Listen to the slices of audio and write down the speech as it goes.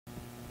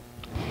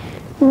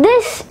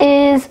This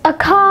is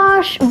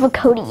Akash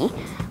Vukoti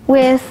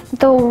with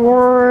the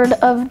word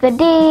of the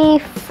day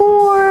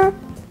for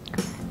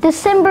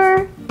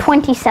December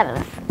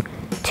 27th,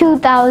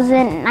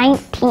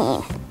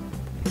 2019.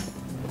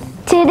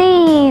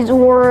 Today's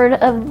word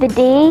of the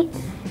day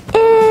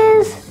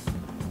is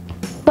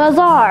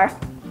Bazaar,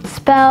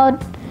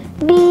 spelled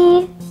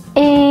B-A-Z-A-A-R.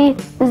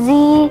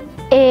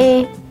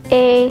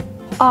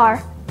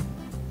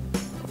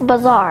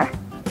 Bazaar.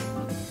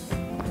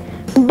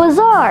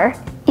 Bazaar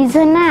is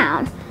a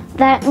noun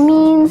that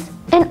means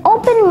an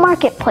open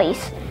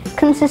marketplace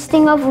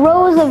consisting of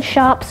rows of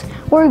shops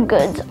where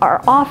goods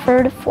are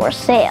offered for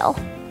sale.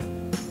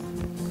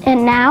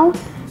 And now,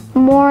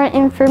 more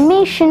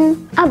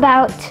information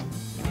about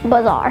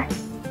Bazaar.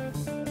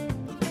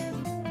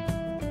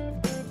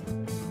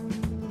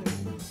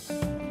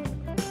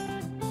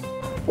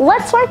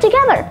 Let's start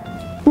together.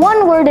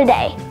 One word a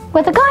day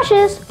with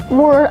Akash's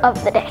word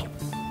of the day.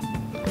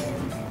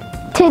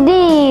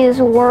 Today's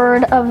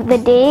word of the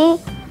day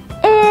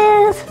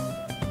is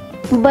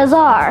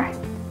Bazaar.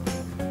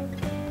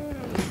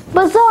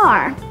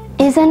 Bazaar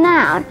is a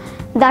noun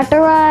that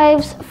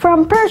derives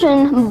from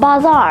Persian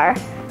Bazaar,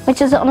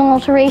 which is an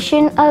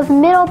alteration of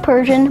Middle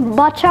Persian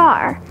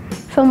Bachar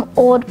from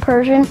Old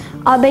Persian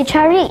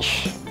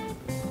Abecharish.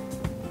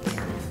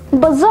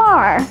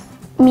 Bazaar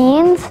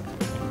means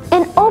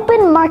an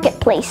open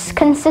marketplace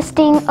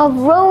consisting of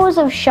rows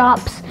of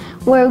shops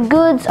where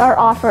goods are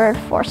offered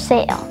for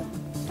sale.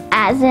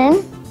 As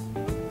in,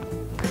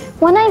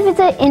 when I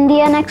visit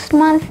India next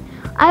month,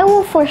 I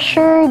will for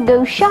sure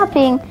go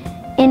shopping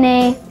in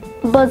a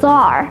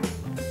bazaar.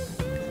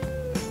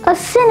 A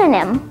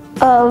synonym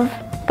of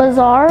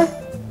bazaar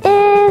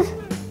is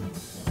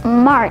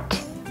mart.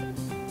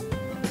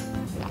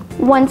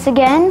 Once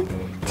again,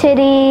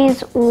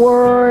 today's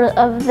word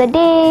of the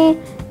day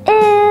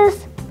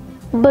is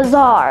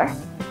Bazaar,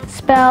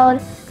 spelled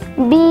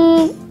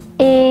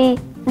B-A-Z-A-A-R.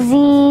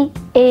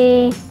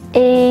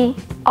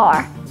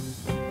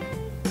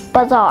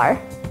 Bazaar.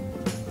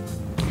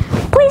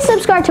 Please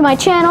subscribe to my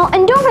channel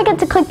and don't forget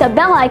to click the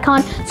bell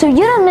icon so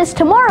you don't miss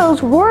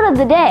tomorrow's word of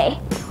the day.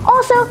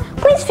 Also,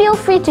 please feel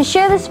free to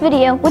share this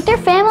video with your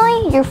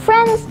family, your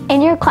friends,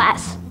 and your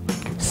class.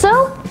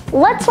 So,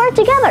 let's start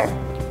together.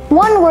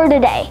 One word a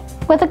day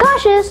with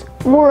Akash's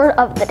word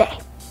of the day.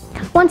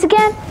 Once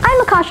again,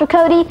 I'm Akash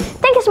Vukoti.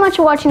 Thank you so much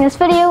for watching this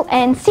video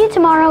and see you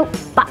tomorrow.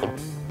 Bye.